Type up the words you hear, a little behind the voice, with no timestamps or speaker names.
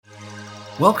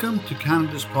Welcome to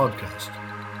Canada's podcast.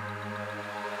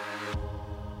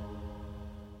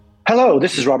 Hello,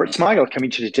 this is Robert Smigel coming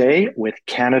to you today with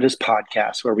Canada's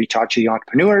podcast, where we talk to the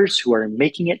entrepreneurs who are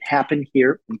making it happen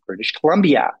here in British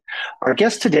Columbia. Our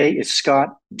guest today is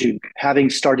Scott Duke. Having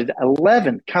started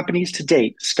 11 companies to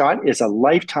date, Scott is a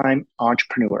lifetime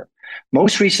entrepreneur.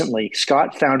 Most recently,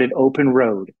 Scott founded Open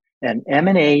Road, an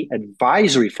M&A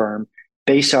advisory firm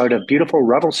based out of beautiful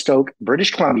Revelstoke,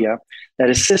 British Columbia,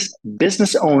 that assists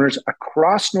business owners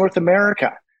across North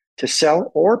America to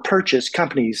sell or purchase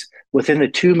companies within the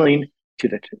 2 million to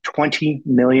the 20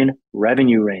 million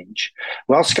revenue range.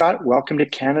 Well, Scott, welcome to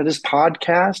Canada's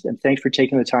podcast, and thanks for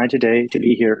taking the time today to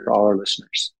be here for all our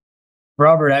listeners.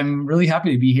 Robert, I'm really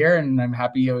happy to be here, and I'm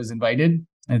happy I was invited.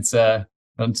 It's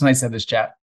nice to have this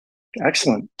chat.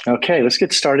 Excellent. Okay, let's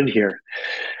get started here.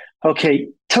 Okay,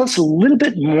 tell us a little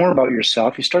bit more about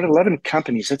yourself. You started 11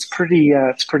 companies. That's pretty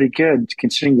good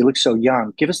considering you look so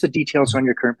young. Give us the details on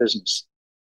your current business.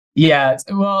 Yeah,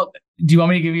 well, do you want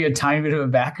me to give you a tiny bit of a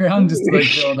background just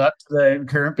to build up to the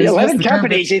current business? 11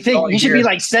 companies, you think you should be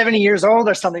like 70 years old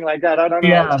or something like that. I don't know.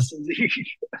 Yeah.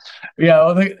 Yeah,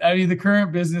 well, the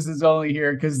current business is only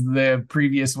here because the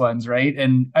previous ones, right?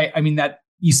 And I mean that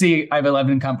you say I have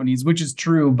 11 companies, which is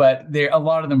true, but a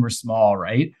lot of them are small,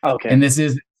 right? Okay. And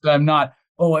I'm not,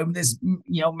 I'm this,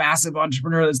 massive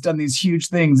entrepreneur that's done these huge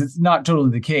things. It's not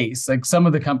totally the case. Like some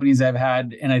of the companies I've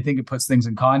had, and I think it puts things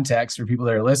in context for people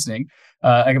that are listening.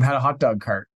 Like I've had a hot dog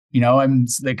cart. I'm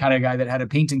the kind of guy that had a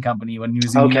painting company when he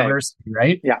was in university,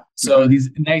 right? Yeah. So these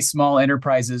nice small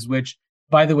enterprises, which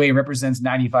by the way, represents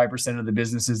 95% of the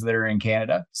businesses that are in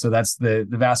Canada. So that's the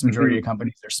vast majority of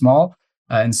companies are small.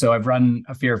 And so I've run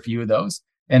a fair few of those.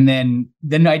 And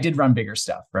then I did run bigger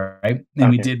stuff, right? And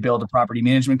we did build a property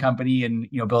management company and,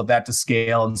 built that to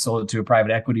scale and sold it to a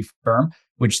private equity firm,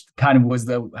 which kind of was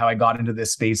how I got into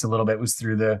this space a little bit, was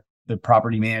through the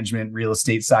property management, real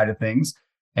estate side of things.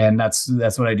 And that's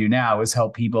what I do now, is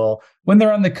help people when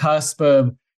they're on the cusp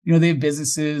of, they have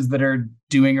businesses that are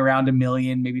doing around $1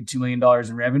 million, maybe $2 million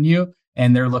in revenue,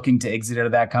 and they're looking to exit out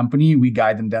of that company. We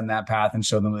guide them down that path and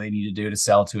show them what they need to do to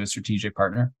sell to a strategic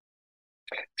partner.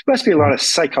 There must be a lot of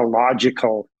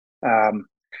psychological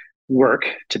work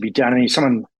to be done. I mean,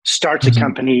 someone starts a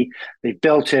company, they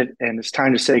built it, and it's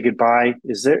time to say goodbye.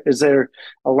 Is there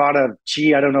a lot of,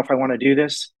 I don't know if I want to do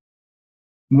this?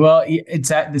 Well, the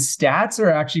stats are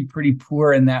actually pretty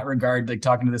poor in that regard, like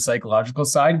talking to the psychological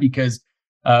side, because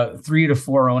 3 to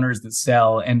 4 owners that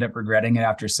sell end up regretting it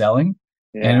after selling.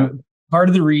 Yeah. And part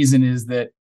of the reason is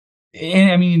that,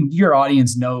 and I mean, your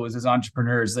audience knows as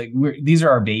entrepreneurs, like these are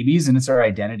our babies and it's our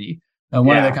identity.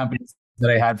 One of the companies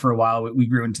that I had for a while, we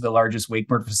grew into the largest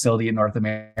wakeboard facility in North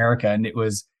America. And it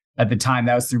was, at the time,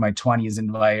 that was through my 20s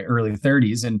and my early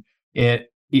 30s. And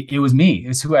it was me.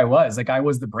 It's who I was. Like I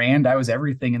was the brand. I was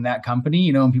everything in that company.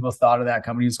 And people thought of that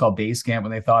company, it was called Basecamp.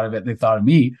 When they thought of it, they thought of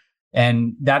me.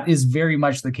 And that is very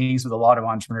much the case with a lot of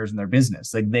entrepreneurs in their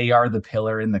business. Like they are the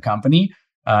pillar in the company.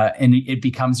 And it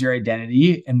becomes your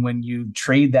identity. And when you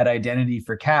trade that identity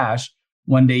for cash,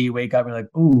 one day you wake up and you're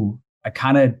like, ooh, I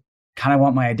kind of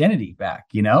want my identity back,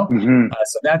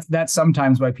 So that's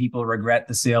sometimes why people regret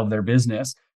the sale of their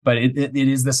business. But it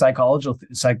is the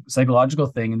psychological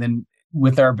thing. And then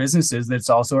with our businesses,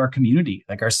 that's also our community.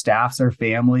 Like our staff's our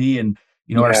family, and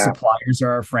our suppliers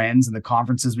are our friends, and the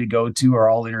conferences we go to are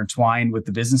all intertwined with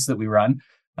the business that we run.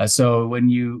 So when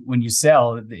you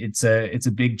sell, it's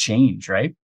a big change,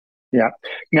 right? Yeah.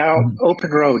 Now, Open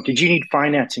Road, did you need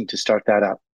financing to start that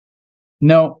up?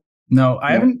 No,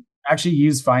 I haven't actually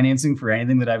used financing for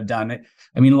anything that I've done.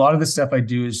 I mean, a lot of the stuff I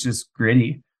do is just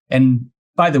gritty. And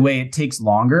by the way, it takes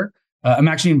longer. I'm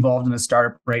actually involved in a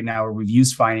startup right now where we've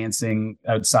used financing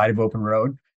outside of Open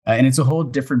Road, and it's a whole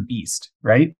different beast,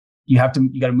 right? You got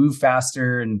to move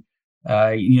faster, and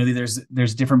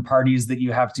there's different parties that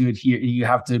you have to adhere, you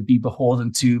have to be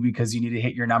beholden to, because you need to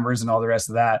hit your numbers and all the rest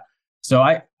of that. So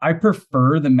I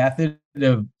prefer the method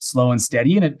of slow and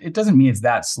steady, and it doesn't mean it's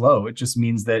that slow. It just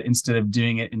means that instead of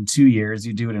doing it in 2 years,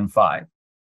 you do it in 5.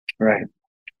 Right.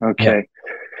 Okay. Yeah.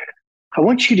 I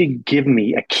want you to give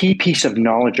me a key piece of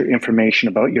knowledge or information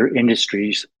about your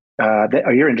industries,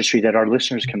 that our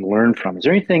listeners can learn from. Is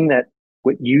there anything that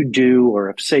what you do, or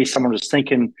if say someone was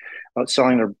thinking about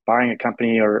selling or buying a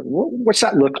company, or what's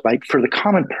that look like for the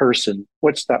common person?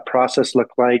 What's that process look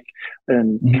like?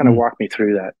 And kind of walk me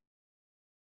through that.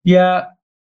 Yeah.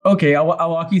 Okay. I'll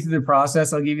walk you through the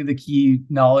process. I'll give you the key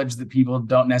knowledge that people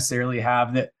don't necessarily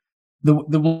have. That the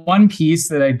one piece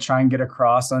that I try and get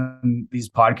across on these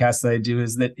podcasts that I do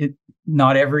is that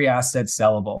not every asset's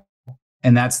sellable.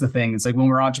 And that's the thing. It's like when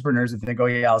we're entrepreneurs, we think, oh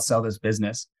yeah, I'll sell this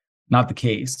business. Not the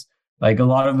case. Like a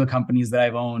lot of the companies that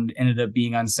I've owned ended up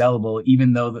being unsellable,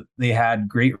 even though that they had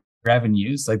great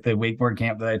revenues. Like the wakeboard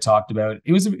camp that I talked about,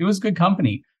 it was a good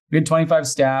company. We had 25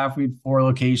 staff, we had 4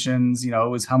 locations, it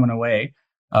was humming away.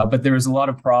 But there was a lot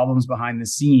of problems behind the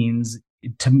scenes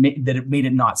that it made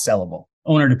it not sellable.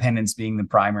 Owner dependence being the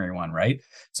primary one, right?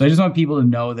 So I just want people to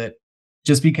know that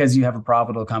just because you have a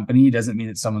profitable company doesn't mean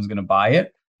that someone's going to buy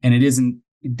it. And it isn't,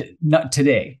 not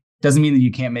today. Doesn't mean that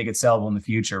you can't make it sellable in the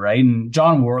future, right? And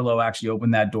John Warlow actually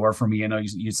opened that door for me. I know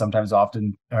you sometimes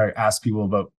often ask people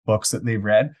about books that they've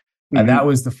read. Mm-hmm. That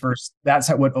was that's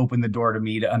what opened the door to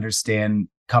me to understand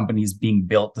companies being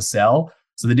built to sell.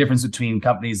 So the difference between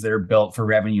companies that are built for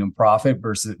revenue and profit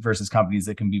versus companies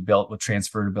that can be built with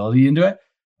transferability into it.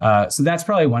 So that's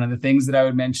probably one of the things that I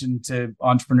would mention to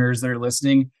entrepreneurs that are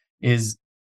listening is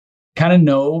kind of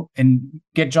know and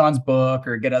get John's book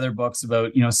or get other books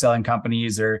about, selling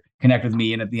companies, or connect with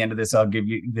me. And at the end of this, I'll give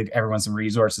everyone some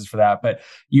resources for that. But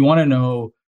you want to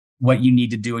know what you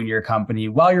need to do in your company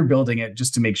while you're building it,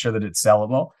 just to make sure that it's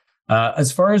sellable.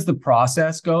 As far as the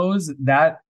process goes,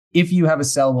 that if you have a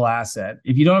sellable asset,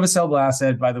 if you don't have a sellable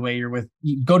asset, by the way,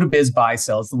 you go to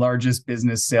BizBuySell. It's the largest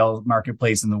business sales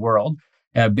marketplace in the world.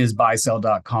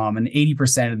 BizBuySell.com, and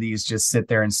 80% of these just sit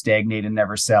there and stagnate and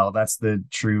never sell. That's the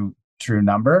true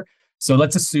number. So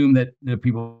let's assume that the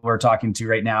people we're talking to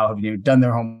right now have done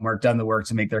their homework, done the work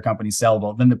to make their company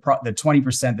sellable. Then the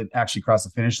 20% that actually cross the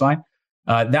finish line,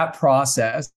 that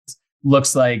process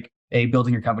looks like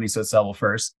building your company so it's sellable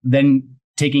first, then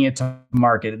taking it to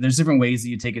market. There's different ways that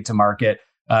you take it to market.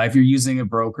 If you're using a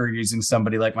broker, using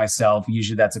somebody like myself,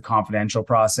 usually that's a confidential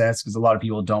process because a lot of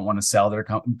people don't want to sell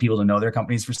people to know their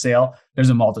companies for sale. There's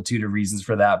a multitude of reasons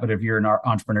for that. But if you're an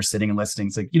entrepreneur sitting and listening,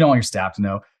 it's like, you don't want your staff to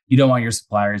know, you don't want your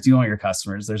suppliers, you don't want your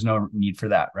customers. There's no need for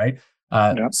that, right?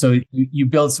 So you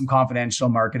build some confidential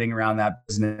marketing around that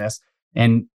business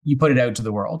and you put it out to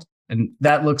the world. And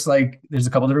that looks like there's a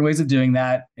couple different ways of doing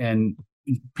that. And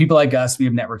people like us, we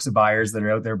have networks of buyers that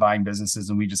are out there buying businesses,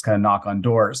 and we just kind of knock on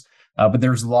doors. But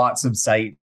there's lots of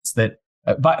sites that,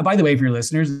 by the way, for your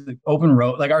listeners,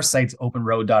 OpenRoad, like our site's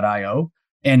openroad.io,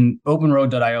 and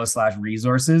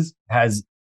openroad.io/resources has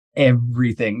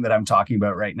everything that I'm talking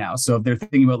about right now. So if they're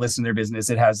thinking about listing their business,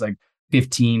 it has like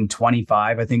 15,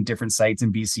 25, I think, different sites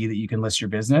in BC that you can list your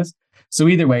business. So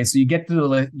either way, so you get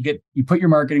to you put your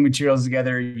marketing materials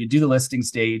together, you do the listing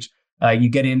stage, you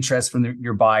get interest from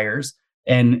your buyers.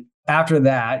 And after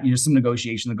that, there's some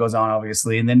negotiation that goes on,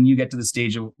 obviously. And then you get to the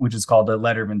stage which is called a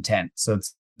letter of intent. So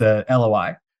it's the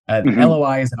LOI.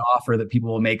 LOI is an offer that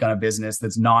people will make on a business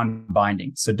that's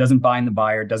non-binding. So it doesn't bind the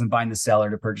buyer, doesn't bind the seller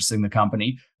to purchasing the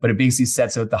company, but it basically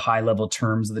sets out the high-level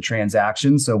terms of the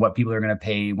transaction. So what people are going to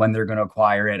pay, when they're going to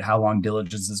acquire it, how long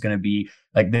diligence is going to be,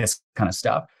 like this kind of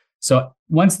stuff. So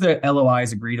once the LOI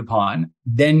is agreed upon,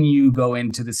 then you go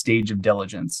into the stage of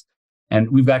diligence. And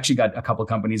we've actually got a couple of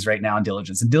companies right now in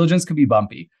diligence, and diligence can be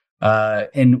bumpy.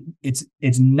 And it's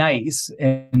nice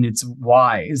and it's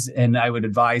wise. And I would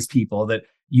advise people that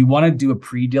you want to do a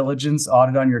pre-diligence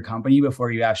audit on your company before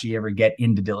you actually ever get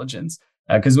into diligence.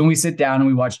 Because when we sit down and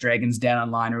we watch Dragon's Den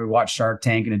online, or we watch Shark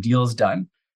Tank and a deal is done,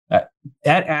 that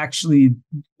actually,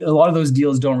 a lot of those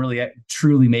deals don't really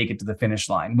truly make it to the finish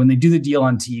line. When they do the deal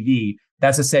on TV,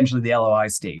 that's essentially the LOI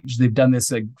stage. They've done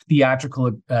this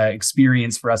theatrical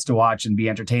experience for us to watch and be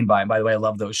entertained by. And by the way, I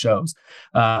love those shows.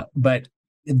 But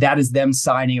that is them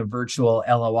signing a virtual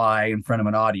LOI in front of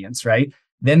an audience, right?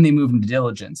 Then they move into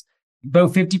diligence.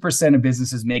 About 50% of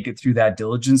businesses make it through that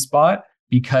diligence spot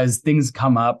because things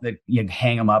come up that you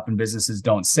hang them up and businesses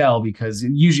don't sell, because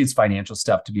usually it's financial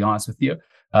stuff, to be honest with you,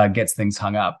 gets things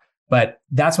hung up. But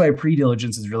that's why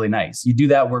pre-diligence is really nice. You do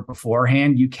that work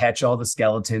beforehand, you catch all the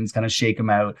skeletons, kind of shake them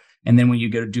out. And then when you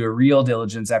go to do a real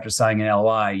diligence after signing an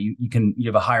LOI, you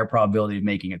have a higher probability of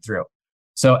making it through.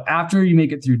 So after you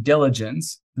make it through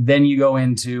diligence, then you go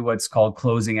into what's called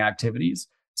closing activities.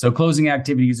 So closing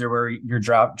activities are where you're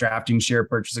drafting share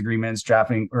purchase agreements,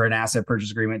 drafting or an asset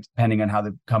purchase agreement, depending on how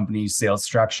the company's sales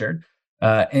structured.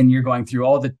 And you're going through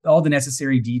all the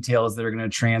necessary details that are going to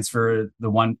transfer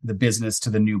the business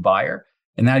to the new buyer.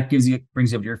 And that brings you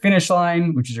up to your finish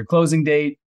line, which is your closing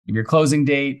date. Your closing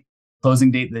date,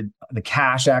 the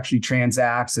cash actually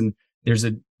transacts. And there's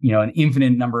an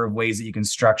infinite number of ways that you can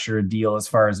structure a deal as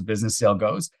far as a business sale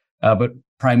goes. But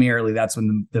primarily, that's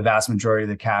when the vast majority of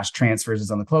the cash transfers is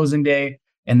on the closing day.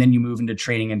 And then you move into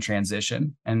training and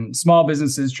transition. And small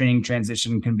businesses, training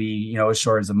transition can be, as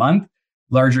short as a month.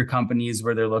 Larger companies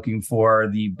where they're looking for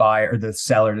the buyer or the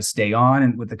seller to stay on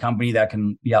and with the company, that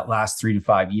can last 3 to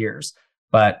 5 years.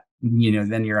 But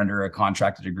then you're under a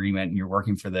contracted agreement and you're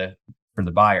working for the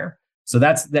buyer. So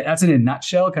that's in a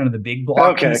nutshell, kind of the big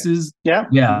block pieces. Yeah.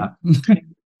 Yeah.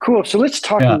 Cool. So let's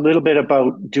talk a little bit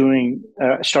about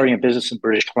starting a business in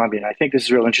British Columbia. And I think this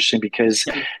is real interesting because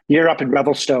you're up in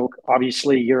Revelstoke.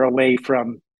 Obviously, you're away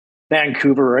from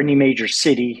Vancouver or any major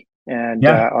city, and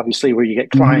obviously where you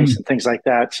get clients and things like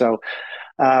that. So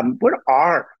what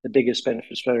are the biggest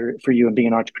benefits for you in being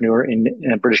an entrepreneur in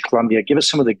British Columbia? Give us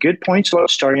some of the good points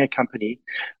about starting a company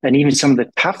and even some of the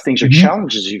tough things or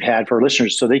challenges you've had for our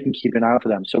listeners so they can keep an eye out for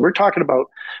them. So we're talking about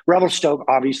Revelstoke,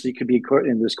 obviously could be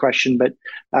in this question, but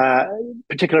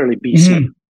particularly BC.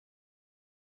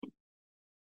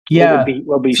 Yeah.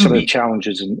 What would be some of the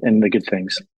challenges and the good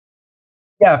things?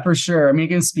 Yeah, for sure. I mean, you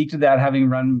can speak to that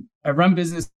I've run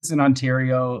business in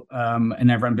Ontario,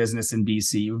 and I've run business in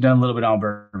BC. We've done a little bit in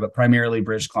Alberta, but primarily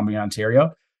British Columbia, Ontario.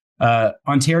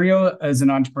 Ontario, as an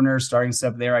entrepreneur starting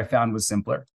stuff there, I found was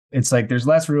simpler. It's like there's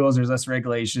less rules, there's less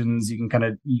regulations. You can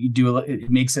it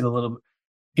makes it a little.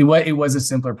 It was a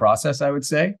simpler process, I would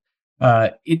say.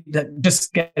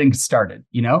 Just getting started,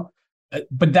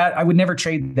 But that I would never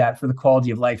trade that for the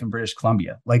quality of life in British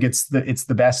Columbia. Like it's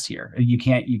the best here. You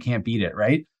can't beat it,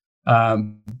 right?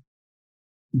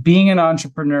 Being an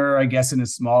entrepreneur, I guess, in a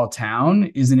small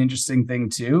town is an interesting thing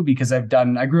too, because I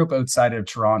grew up outside of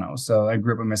Toronto. So I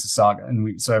grew up in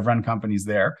Mississauga, so I've run companies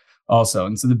there also.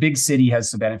 And so the big city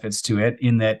has some benefits to it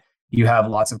in that you have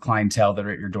lots of clientele that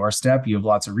are at your doorstep. You have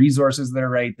lots of resources that are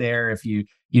right there. If you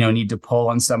need to pull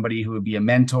on somebody who would be a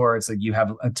mentor, it's like you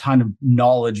have a ton of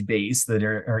knowledge base that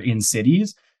are in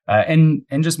cities, and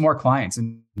just more clients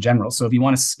in general. So if you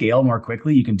want to scale more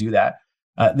quickly, you can do that.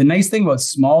 The nice thing about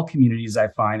small communities, I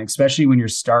find, especially when you're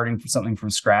starting something from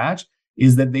scratch,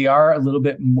 is that they are a little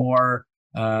bit more,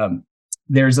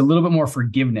 there's a little bit more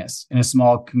forgiveness in a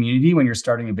small community when you're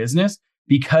starting a business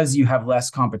because you have less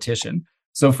competition.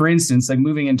 So for instance, like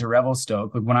moving into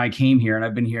Revelstoke, like when I came here, and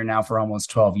I've been here now for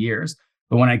almost 12 years,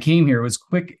 but when I came here, it was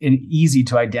quick and easy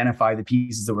to identify the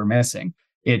pieces that were missing.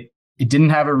 It didn't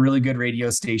have a really good radio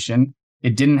station.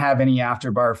 It didn't have any after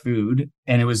bar food,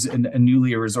 and it was a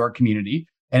resort community,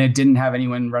 and it didn't have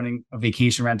anyone running a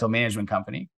vacation rental management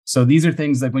company. So these are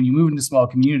things like when you move into small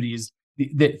communities,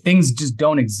 that things just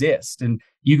don't exist, and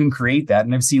you can create that.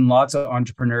 And I've seen lots of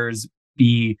entrepreneurs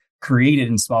be created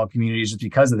in small communities just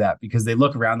because of that, because they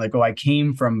look around like, oh, I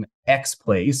came from X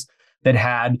place that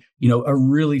had, a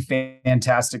really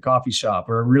fantastic coffee shop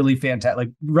or a really fantastic, like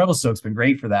Revelstoke's been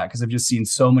great for that because I've just seen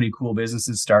so many cool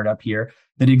businesses start up here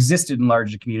that existed in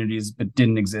larger communities, but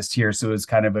didn't exist here. So it was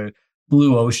kind of a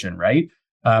blue ocean, right?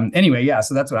 Anyway, yeah.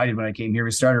 So that's what I did when I came here. We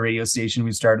started a radio station.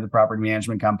 We started the property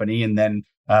management company. And then,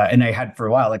 and I had for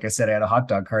a while, like I said, I had a hot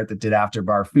dog cart that did after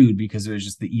bar food because it was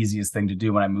just the easiest thing to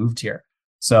do when I moved here.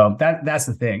 So that's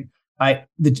the thing.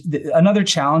 Another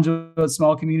challenge about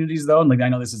small communities, though, and like I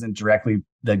know this isn't directly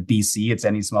like BC, it's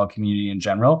any small community in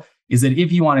general, is that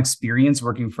if you want experience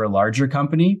working for a larger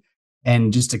company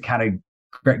and just to kind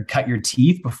of cut your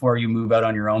teeth before you move out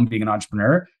on your own being an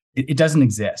entrepreneur, it doesn't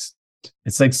exist.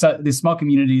 It's like these small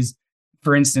communities,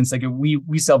 for instance, like if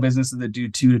we sell businesses that do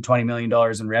 $2 to $20 million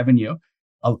in revenue.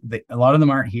 A lot of them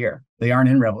aren't here. They aren't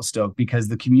in Revelstoke because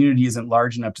the community isn't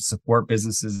large enough to support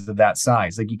businesses of that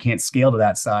size. Like you can't scale to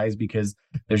that size because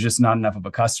there's just not enough of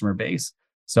a customer base.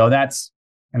 So I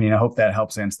hope that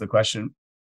helps answer the question.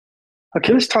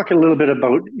 Okay, let's talk a little bit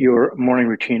about your morning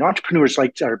routine. Entrepreneurs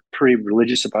are pretty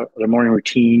religious about their morning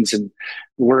routines and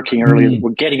working early,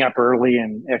 getting up early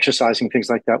and exercising, things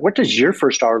like that. What does your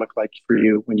first hour look like for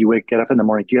you when you get up in the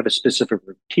morning? Do you have a specific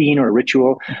routine or a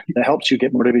ritual that helps you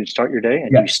get motivated to start your day?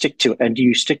 And do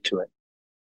you stick to it?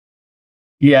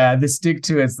 Yeah, the stick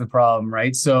to it's the problem,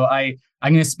 right? So I'm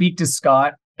going to speak to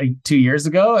Scott 2 years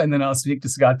ago, and then I'll speak to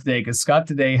Scott today because Scott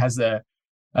today has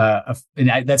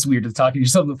that's weird to talk to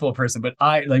yourself the full person, but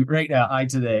I right now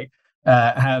today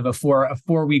have a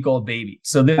 4-week-old baby.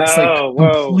 So this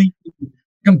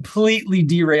completely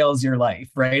derails your life,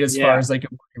 right? As far as like a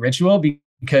ritual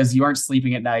because you aren't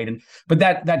sleeping at night, but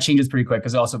that changes pretty quick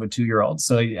because I also have a 2-year-old.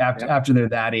 So after they're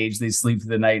that age, they sleep through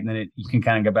the night, and then you can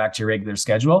kind of go back to your regular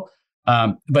schedule.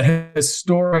 But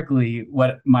historically,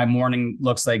 what my morning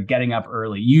looks like, getting up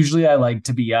early. Usually, I like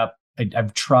to be up.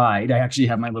 I've tried. I actually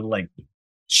have my little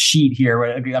sheet here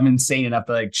where I'm insane enough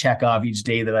to check off each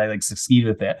day that I succeed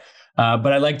with it.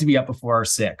 But I like to be up before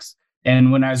 6.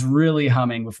 And when I was really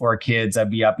humming before kids, I'd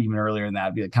be up even earlier than that.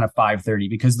 I'd be kind of 5:30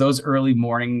 because those early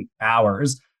morning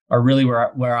hours are really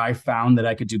where I found that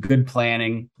I could do good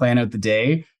planning, plan out the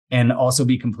day, and also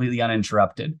be completely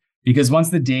uninterrupted. Because once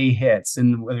the day hits,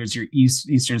 and whether it's your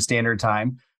Eastern Standard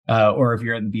Time or if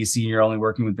you're in BC and you're only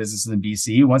working with businesses in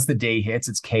BC, once the day hits,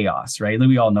 it's chaos, right? Like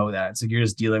we all know that. So you're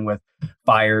just dealing with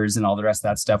fires and all the rest of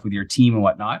that stuff with your team and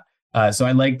whatnot. So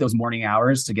I like those morning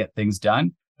hours to get things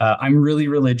done. I'm really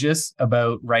religious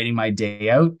about writing my day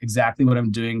out, exactly what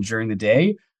I'm doing during the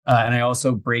day. And I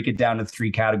also break it down to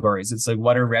 3 categories. It's like,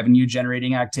 what are revenue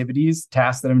generating activities,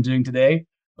 tasks that I'm doing today?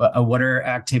 What are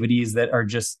activities that are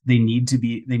just, they need to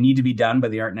be done,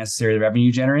 but they aren't necessarily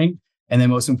revenue generating? And then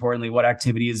most importantly, what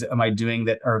activities am I doing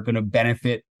that are going to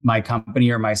benefit my company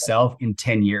or myself in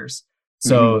 10 years?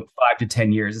 So 5 to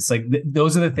 10 years. It's like,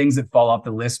 those are the things that fall off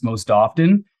the list most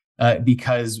often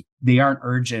because they aren't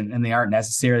urgent and they aren't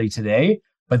necessarily today,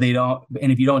 but they don't.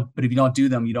 And if you don't do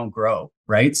them, you don't grow.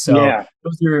 Right. So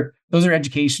those are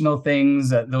educational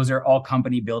things. Those are all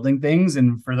company building things.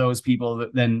 And for those people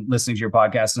that then listening to your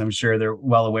podcast, and I'm sure they're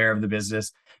well aware of the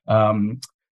business.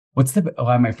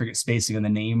 I forget spacing on the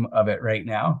name of it right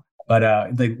now, but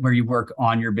where you work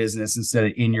on your business instead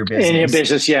of in your business. In your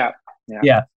business, yeah.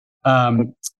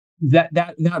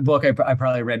 That book I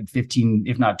probably read 15,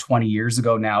 if not 20 years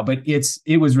ago now, but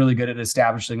it was really good at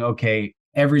establishing, okay,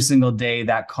 every single day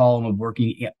that column of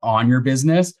working on your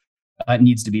business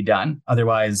needs to be done.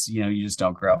 Otherwise, you just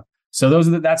don't grow. So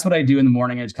that's what I do in the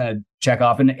morning. I just kind of check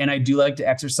off, and I do like to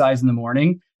exercise in the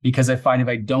morning because I find if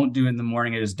I don't do it in the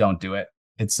morning, I just don't do it.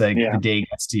 It's like the day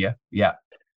gets to you. Yeah.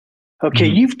 Okay.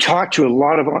 You've talked to a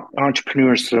lot of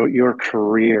entrepreneurs throughout your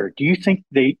career. Do you think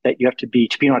that you have to be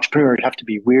an entrepreneur, you have to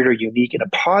be weird or unique in a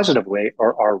positive way,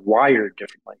 or are wired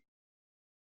differently?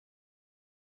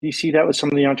 Do you see that with some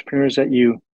of the entrepreneurs that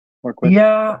you work with?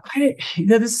 Yeah,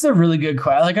 this is a really good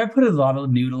question. Like I put a lot of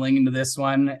noodling into this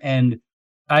one, and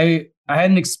I had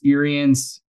an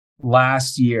experience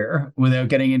last year without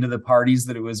getting into the parties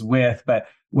that it was with, but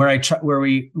where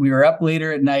we were up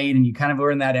later at night and you kind of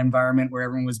were in that environment where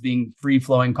everyone was being free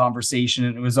flowing conversation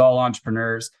and it was all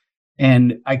entrepreneurs.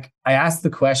 And I asked the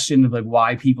question of like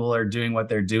why people are doing what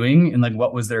they're doing and like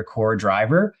what was their core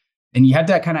driver. And you had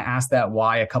to kind of ask that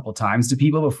why a couple times to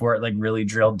people before it like really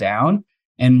drilled down.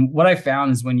 And what I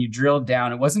found is when you drilled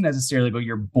down, it wasn't necessarily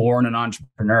you're born an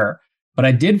entrepreneur, but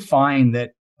I did find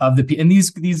that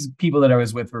these people that I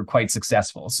was with were quite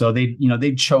successful. So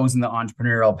they'd chosen the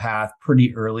entrepreneurial path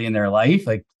pretty early in their life,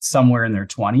 like somewhere in their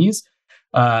 20s,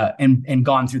 and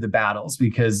gone through the battles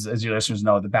because, as your listeners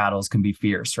know, the battles can be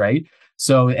fierce, right?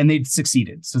 So, and they'd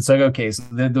succeeded. So it's like, okay, so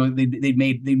they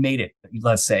made it,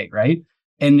 let's say, right?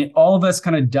 And all of us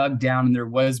kind of dug down, and there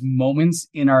was moments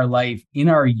in our life, in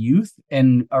our youth,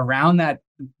 and around that,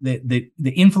 the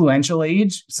influential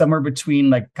age, somewhere between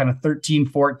like kind of 13,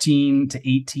 14 to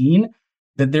 18,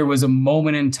 that there was a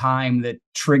moment in time that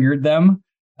triggered them.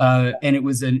 And it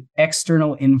was an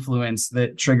external influence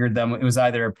that triggered them. It was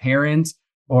either a parent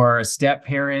or a step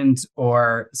parent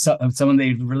or someone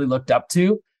they really looked up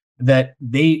to, that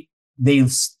they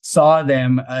saw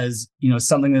them as,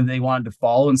 something that they wanted to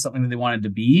follow and something that they wanted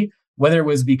to be, whether it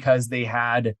was because they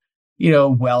had,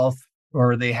 wealth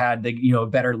or they had a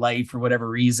better life for whatever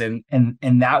reason.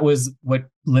 And that was what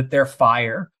lit their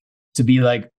fire to be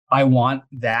like, I want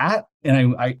that.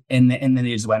 And and then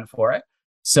they just went for it.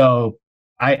 So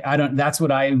that's what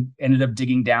I ended up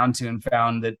digging down to and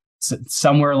found that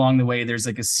somewhere along the way, there's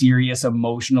like a serious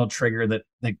emotional trigger that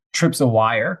like trips a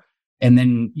wire. And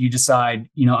then you decide,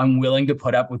 I'm willing to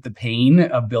put up with the pain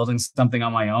of building something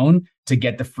on my own to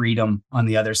get the freedom on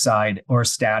the other side or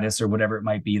status or whatever it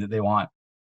might be that they want.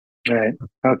 Right.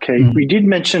 Okay. We did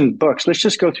mention books. Let's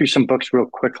just go through some books real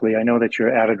quickly. I know that you're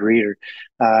an avid reader.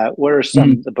 What are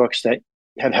some of the books that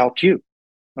have helped you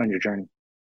on your journey?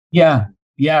 Yeah,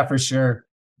 for sure.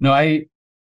 No, I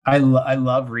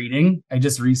love reading. I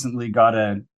just recently got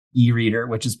an e-reader,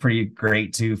 which is pretty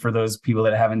great too, for those people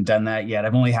that haven't done that yet.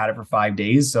 I've only had it for 5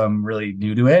 days, so I'm really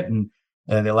new to it. And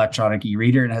the electronic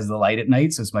e-reader, and has the light at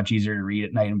night, so it's much easier to read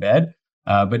at night in bed.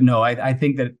 But no, I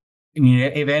think that,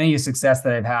 if any success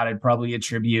that I've had, I'd probably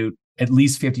attribute at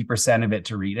least 50% of it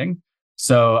to reading.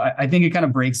 So I think it kind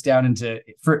of breaks down into,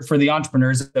 for the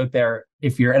entrepreneurs out there,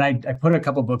 and I put a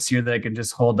couple books here that I can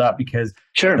just hold up because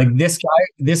like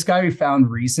this guy we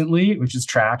found recently, which is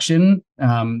Traction.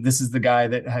 This is the guy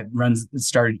that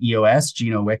started EOS,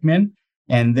 Gino Wickman.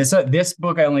 And this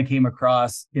book I only came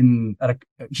across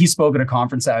he spoke at a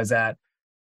conference I was at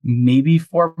maybe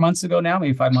 4 months ago now,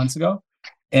 maybe 5 months ago.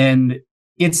 And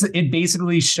it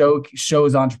basically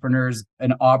shows entrepreneurs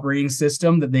an operating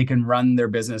system that they can run their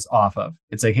business off of.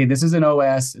 It's like, hey, this is an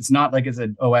OS. It's not like it's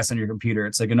an OS on your computer.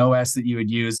 It's like an OS that you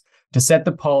would use to set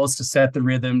the pulse, to set the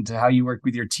rhythm, to how you work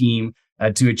with your team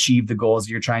to achieve the goals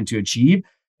you're trying to achieve.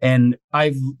 And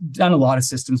I've done a lot of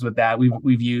systems with that.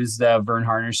 We've used Verne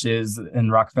Harnish's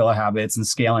and Rockefeller Habits and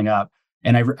Scaling Up.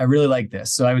 And I really like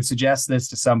this. So I would suggest this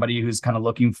to somebody who's kind of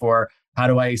looking for, how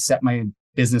do I set my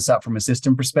business up from a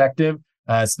system perspective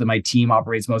so that my team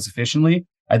operates most efficiently?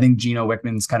 I think Gino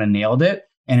Wickman's kind of nailed it.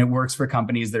 And it works for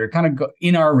companies that are kind of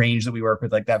in our range that we work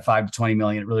with, like that 5 to 20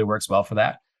 million. It really works well for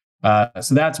that.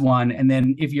 So that's one. And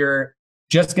then if you're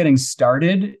just getting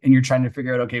started and you're trying to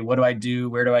figure out, okay, what do I do?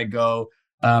 Where do I go?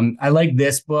 I like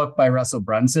this book by Russell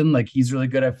Brunson. Like, he's really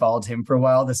good. I followed him for a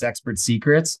while, This Expert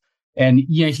Secrets. And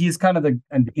yeah, he's kind of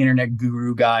an internet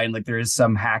guru guy, and like there is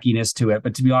some hackiness to it.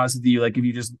 But to be honest with you, like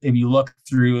if you look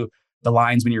through the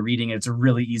lines when you're reading it, it's a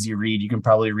really easy read. You can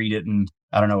probably read it in,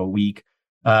 I don't know, a week.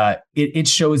 It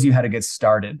shows you how to get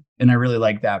started. And I really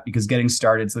like that, because getting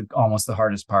started is like almost the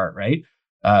hardest part, right?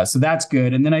 So that's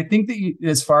good. And then I think that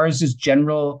as far as just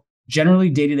generally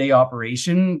day-to-day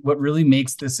operation, what really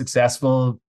makes the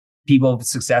successful people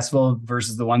successful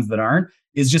versus the ones that aren't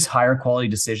is just higher quality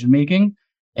decision-making.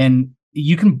 And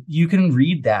you can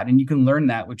read that and you can learn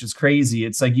that, which is crazy.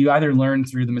 It's like you either learn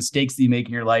through the mistakes that you make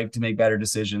in your life to make better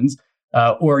decisions,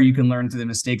 or you can learn through the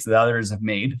mistakes that others have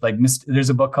made. Like there's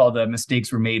a book called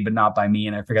Mistakes Were Made, but Not by Me.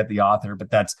 And I forget the author, but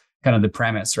that's kind of the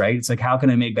premise, right? It's like, how can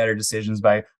I make better decisions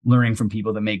by learning from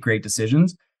people that make great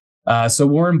decisions? So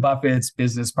Warren Buffett's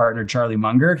business partner, Charlie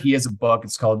Munger, he has a book.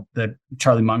 It's called the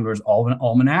Charlie Munger's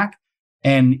Almanac.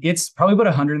 And it's probably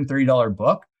about $130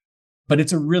 book, but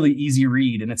it's a really easy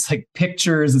read. And it's like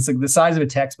pictures. It's like the size of a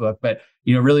textbook, but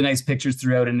really nice pictures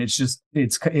throughout. And it's I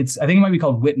think it might be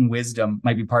called Wit and Wisdom,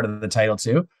 might be part of the title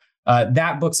too.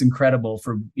 That book's incredible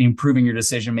for improving your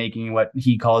decision-making and what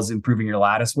he calls improving your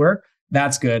lattice work.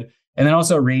 That's good. And then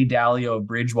also Ray Dalio of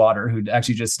Bridgewater, who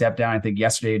actually just stepped down, I think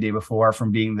yesterday, or day before,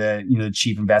 from being the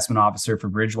chief investment officer for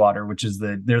Bridgewater, which is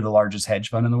they're the largest hedge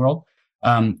fund in the world.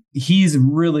 He's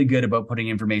really good about putting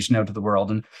information out to the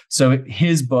world. And so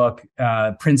his book,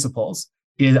 Principles,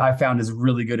 I found is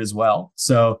really good as well.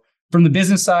 So from the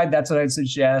business side, that's what I'd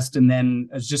suggest. And then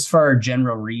just for our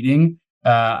general reading,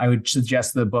 I would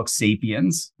suggest the book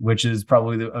Sapiens, which is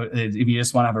probably if you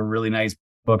just want to have a really nice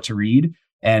book to read.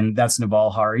 And that's Naval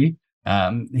Hari.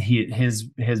 His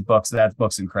books, that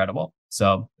book's incredible.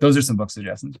 So those are some book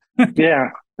suggestions. Yeah,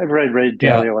 I've read Ray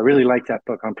Dalio. I really like that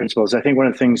book on Principles. I think one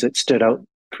of the things that stood out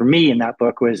for me in that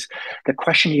book was the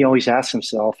question he always asks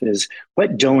himself is,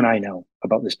 what don't I know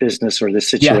about this business or this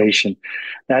situation?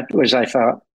 Yeah. That was, I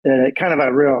thought, kind of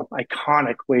a real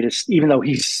iconic way to, even though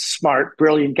he's smart,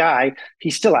 brilliant guy,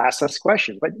 he still asks us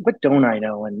questions. What don't I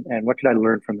know? And what could I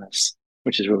learn from this?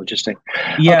 Which is really interesting.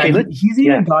 Yeah, okay, he's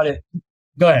even got it.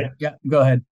 Go ahead. Yeah, go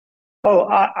ahead. Oh,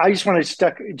 I just want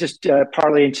to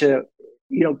parlay into,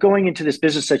 going into this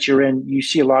business that you're in. You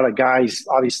see a lot of guys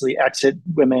obviously exit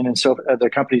women and so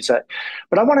other companies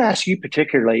but I want to ask you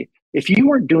particularly, if you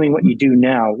weren't doing what you do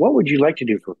now, what would you like to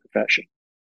do for a profession?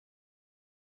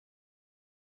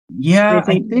 Yeah, I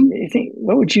think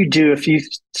what would you do if you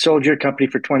sold your company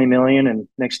for 20 million and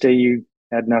next day you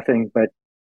had nothing but?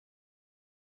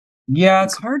 Yeah,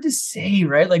 it's hard to say,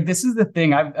 right? Like, this is the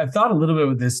thing. I've thought a little bit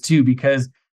with this too, because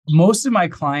most of my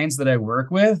clients that I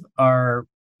work with are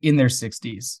in their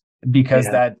 60s, because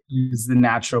that is the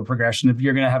natural progression. If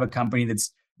you're going to have a company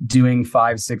that's doing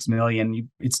 5-6 million,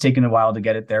 it's taken a while to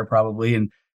get it there probably.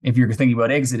 And if you're thinking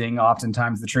about exiting,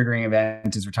 oftentimes the triggering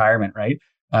event is retirement, right?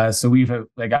 So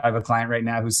I have a client right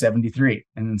now who's 73.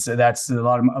 And so that's a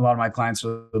lot of my clients are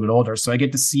a little bit older. So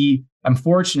I'm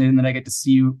fortunate in that I get to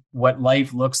see what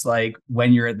life looks like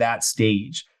when you're at that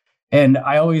stage. And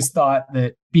I always thought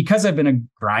that because I've been a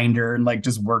grinder and like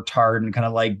just worked hard and kind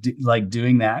of like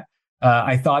doing that,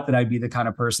 I thought that I'd be the kind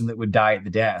of person that would die at the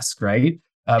desk, right?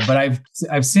 But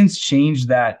I've since changed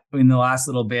that in the last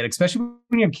little bit, especially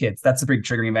when you have kids. That's a big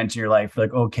triggering event in your life.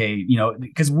 Like, okay,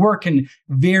 because work can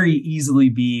very easily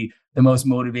be the most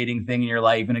motivating thing in your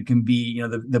life, and it can be,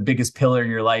 the biggest pillar in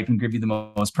your life and give you the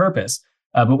most purpose.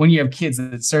 But when you have kids,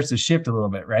 it starts to shift a little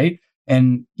bit, right?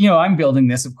 And, I'm building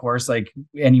this, of course, like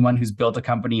anyone who's built a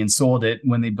company and sold it,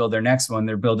 when they build their next one,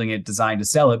 they're building it designed to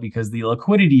sell it, because the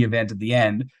liquidity event at the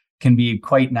end can be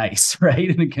quite nice, right?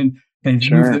 And it can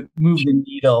move the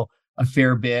needle a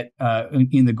fair bit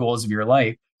in the goals of your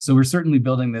life. So we're certainly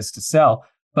building this to sell,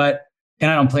 and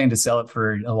I don't plan to sell it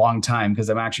for a long time because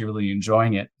I'm actually really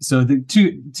enjoying it. So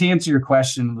to answer your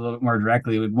question a little bit more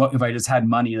directly, what if I just had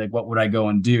money, like what would I go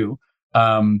and do?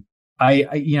 I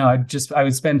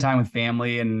would spend time with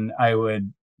family, and I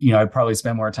would, I'd probably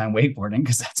spend more time wakeboarding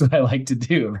because that's what I like to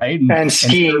do, right? And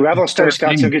skiing. Revelstoke's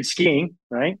got some good skiing,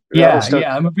 right? Yeah,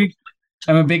 I'm a big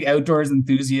I'm a big outdoors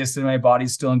enthusiast, and my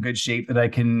body's still in good shape that I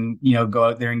can, go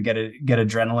out there and get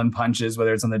adrenaline punches,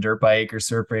 whether it's on the dirt bike or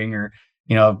surfing or,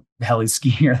 heli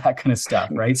skiing or that kind of stuff.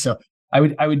 Right. So I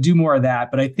would do more of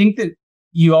that. But I think that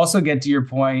you also get to your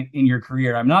point in your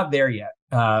career. I'm not there yet,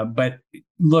 but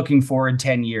looking forward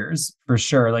 10 years for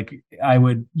sure. Like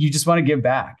you just want to give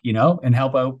back, and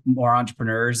help out more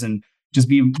entrepreneurs and just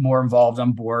be more involved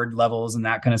on board levels and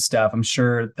that kind of stuff. I'm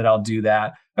sure that I'll do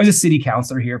that. I was a city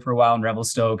councilor here for a while in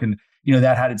Revelstoke, and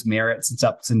that had its merits, its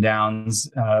ups and downs.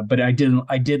 But I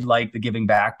did like the giving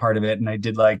back part of it, and I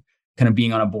did like kind of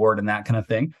being on a board and that kind of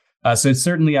thing. So it's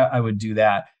certainly I would do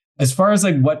that. As far as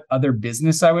like what other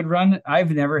business I would run,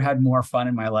 I've never had more fun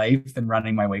in my life than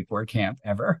running my wakeboard camp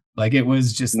ever. Like it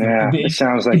was just it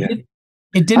sounds like it.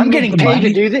 It didn't. I'm getting paid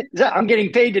to do this. I'm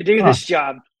getting paid to do this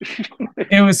job.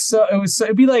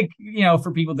 It'd be like,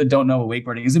 for people that don't know what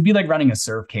wakeboarding is, it'd be like running a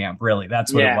surf camp, really.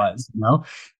 That's what it was,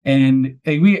 And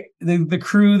the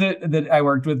crew that I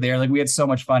worked with there, like we had so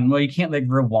much fun. Well, you can't like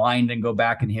rewind and go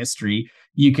back in history.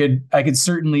 I could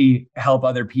certainly help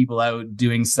other people out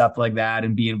doing stuff like that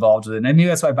and be involved with it. And I knew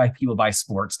that's why people buy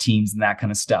sports teams and that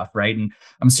kind of stuff. Right. And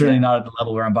I'm certainly not at the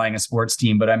level where I'm buying a sports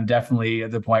team, but I'm definitely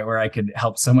at the point where I could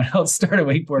help someone else start a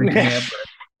wakeboarding camp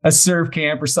or a surf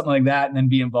camp or something like that, and then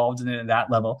be involved in it at that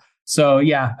level. So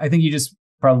yeah, I think you just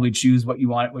probably choose what you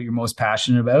want, what you're most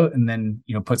passionate about, and then,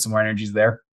 put some more energies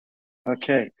there.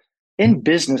 Okay. In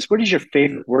business, what is your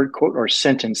favorite word, quote, or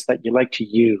sentence that you like to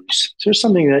use? Is there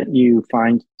something that you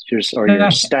find your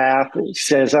staff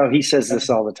says, oh, he says this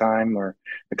all the time, or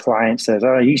the client says,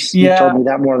 oh, you told me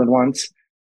that more than once?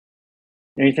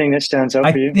 Anything that stands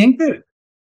out for you? I think that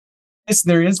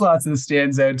there is lots that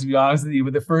stands out, to be honest with you.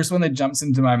 But the first one that jumps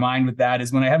into my mind with that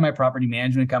is when I had my property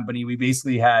management company, we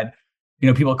basically had,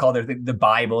 people call it the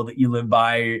Bible that you live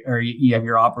by, or you have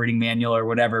your operating manual or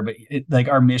whatever, but like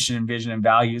our mission and vision and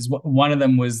values. One of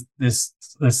them was this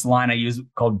line I use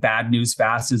called "Bad news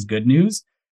fast is good news,"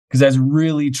 because I was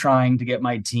really trying to get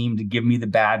my team to give me the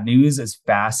bad news as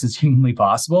fast as humanly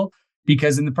possible.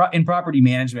 Because in property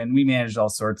management, we managed all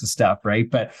sorts of stuff, right?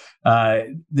 But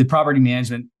the property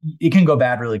management, it can go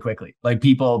bad really quickly. Like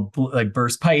people like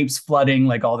burst pipes, flooding,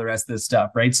 like all the rest of this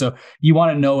stuff, right? So you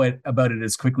want to know about it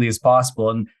as quickly as possible.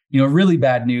 And really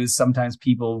bad news, sometimes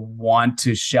people want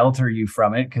to shelter you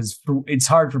from it because it's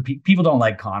hard for people don't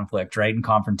like conflict, right? And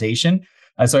confrontation.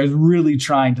 So I was really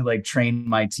trying to like train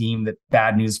my team that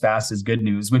bad news fast is good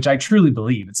news, which I truly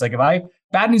believe. It's like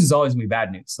bad news is always gonna be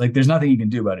bad news. Like there's nothing you can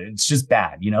do about it. It's just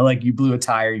bad. Like you blew a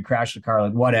tire, you crashed a car,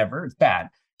 like whatever, it's bad.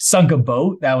 Sunk a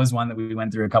boat. That was one that we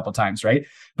went through a couple of times, right?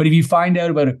 But if you find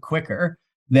out about it quicker,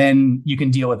 then you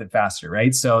can deal with it faster,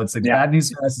 right? So it's like bad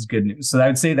news fast is good news. So I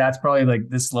would say that's probably like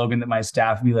the slogan that my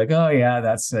staff would be like, oh yeah,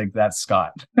 that's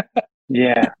Scott.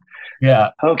 Yeah. Yeah.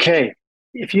 Okay.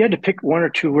 If you had to pick one or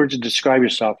two words to describe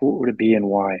yourself, what would it be and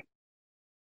why?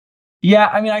 Yeah,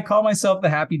 I mean, I call myself the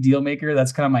happy deal maker.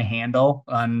 That's kind of my handle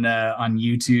on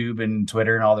YouTube and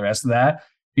Twitter and all the rest of that.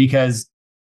 Because,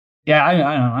 yeah, I don't know,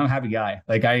 I'm a happy guy.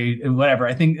 Like whatever.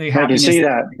 I think I can see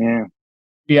that.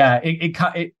 Yeah.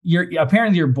 Yeah.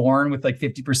 You're born with like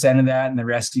 50% of that, and the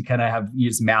rest you kind of you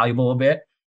just malleable a bit.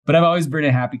 But I've always been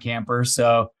a happy camper.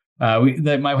 So my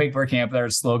wakeboard camp, our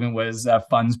slogan was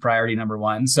fun's priority number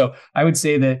one. So I would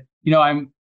say that,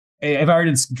 if I were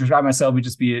to describe myself, we'd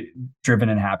just be driven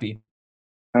and happy.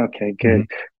 Okay, good.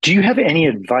 Mm-hmm. Do you have any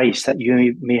advice that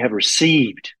you may have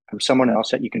received from someone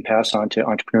else that you can pass on to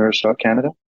Entrepreneurs Canada?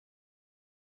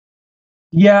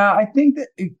 Yeah, I think that,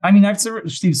 I've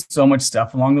received so much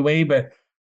stuff along the way,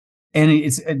 and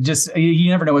it's just, you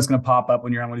never know what's going to pop up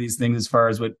when you're on one of these things as far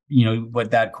as what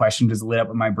that question just lit up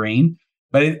in my brain.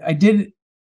 But I've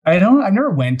never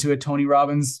went to a Tony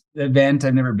Robbins event.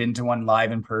 I've never been to one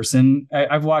live in person.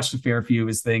 I've watched a fair few of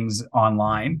his things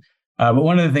online. But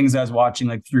one of the things I was watching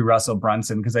like through Russell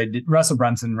Brunson, because Russell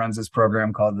Brunson runs this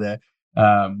program called the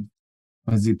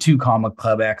 2 Comma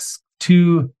Club X,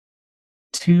 2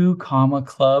 Comma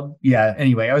Club. Yeah.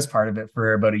 Anyway, I was part of it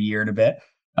for about a year and a bit.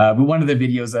 But one of the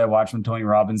videos that I watched from Tony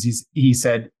Robbins, he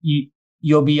said,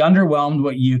 you'll be underwhelmed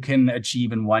what you can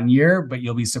achieve in 1 year, but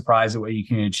you'll be surprised at what you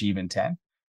can achieve in 10.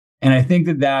 And I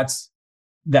think that's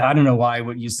I don't know why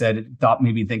what you said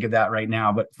made me think of that right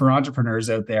now, but for entrepreneurs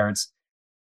out there, it's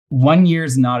 1 year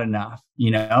is not enough.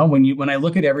 When I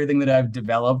look at everything that I've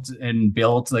developed and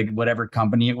built, like whatever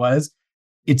company it was,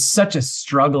 it's such a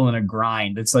struggle and a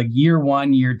grind. It's like year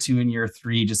 1, year 2, and year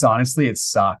 3. Just honestly, it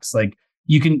sucks. Like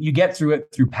you get through it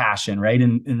through passion, right?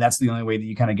 And that's the only way that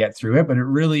you kind of get through it. But it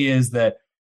really is that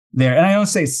there. And I don't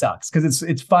say sucks because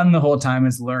it's fun the whole time.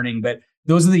 It's learning, but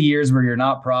those are the years where you're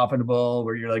not profitable,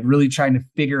 where you're like really trying to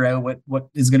figure out what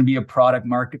is going to be a product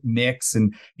market mix,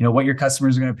 and what your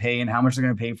customers are going to pay and how much they're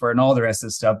going to pay for it and all the rest of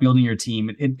the stuff. Building your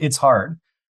team, it's hard,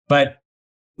 but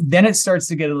then it starts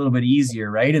to get a little bit easier,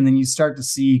 right? And then you start to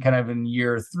see kind of in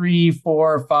year 3,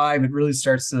 4, 5, it really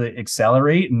starts to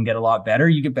accelerate and get a lot better.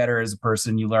 You get better as a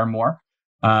person, you learn more.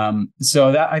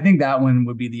 So that, I think that one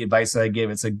would be the advice that I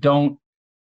give. It's like, don't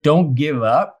give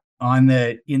up in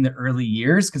the early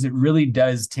years, because it really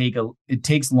does it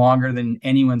takes longer than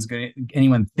anyone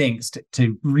thinks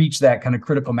to reach that kind of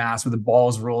critical mass where the ball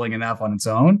is rolling enough on its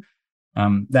own.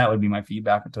 That would be my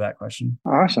feedback to that question.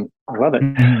 Awesome. I love it.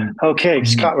 Okay,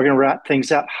 Scott, we're going to wrap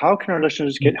things up. How can our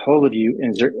listeners get hold of you?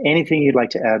 And is there anything you'd like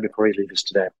to add before you leave us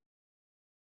today?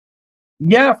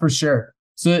 Yeah, for sure.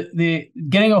 So the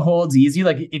getting a hold's easy.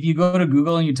 Like if you go to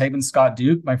Google and you type in Scott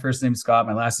Duke, my first name is Scott,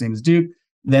 my last name is Duke,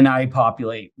 then I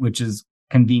populate, which is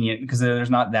convenient because there's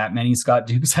not that many Scott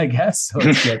Dukes, I guess. So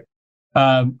it's good.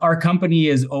 Our company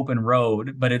is Open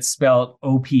Road, but it's spelled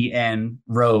OPN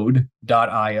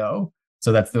road.io.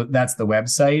 So that's the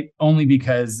website, only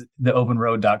because the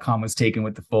openroad.com was taken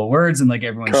with the full words, and like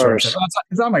everyone's shirt.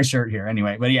 It's on my shirt here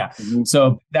anyway. But yeah,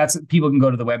 So people can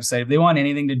go to the website if they want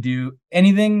anything to do,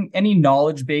 any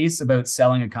knowledge base about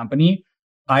selling a company.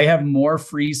 I have more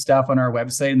free stuff on our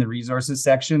website in the resources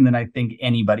section than I think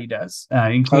anybody does,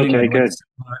 including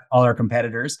all our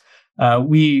competitors.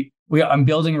 I'm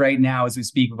building right now as we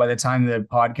speak, but by the time the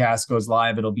podcast goes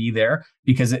live, it'll be there,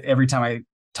 because every time I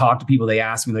talk to people, they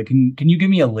ask me like, can you give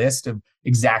me a list of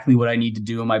exactly what I need to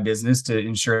do in my business to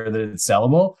ensure that it's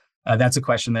sellable? That's a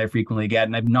question that I frequently get,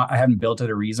 and I haven't built out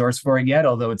a resource for it yet,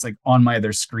 although it's like on my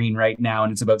other screen right now,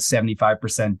 and it's about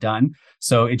 75% done.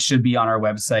 So it should be on our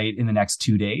website in the next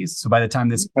 2 days. So by the time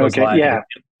this goes live,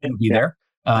 it'll be there.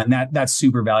 And that's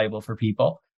super valuable for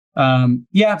people. So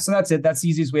that's it. That's the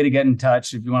easiest way to get in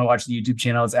touch. If you want to watch the YouTube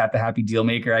channel, it's at The Happy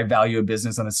Dealmaker. I value a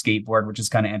business on a skateboard, which is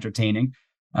kind of entertaining.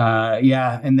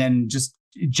 And then just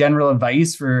general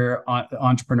advice for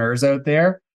entrepreneurs out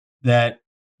there that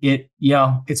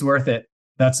it's worth it.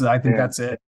 I think that's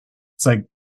it. It's like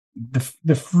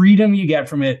the freedom you get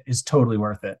from it is totally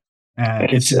worth it. I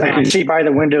can see by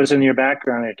the windows in your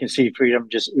background, I can see freedom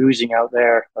just oozing out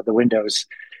there of the windows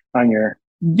on your.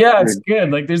 Yeah, it's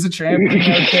good. Like there's a trampoline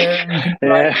out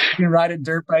there. You can ride a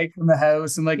dirt bike from the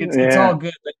house, and like it's all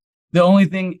good. But the only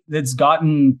thing that's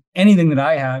gotten anything that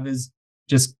I have is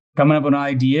just coming up with an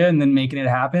idea and then making it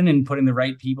happen and putting the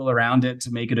right people around it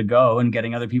to make it a go and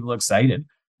getting other people excited.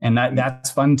 And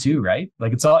that's fun too, right?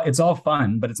 Like it's all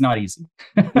fun, but it's not easy.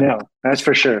 No, that's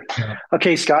for sure.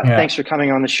 Okay, Scott, thanks for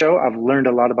coming on the show. I've learned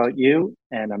a lot about you,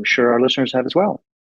 and I'm sure our listeners have as well.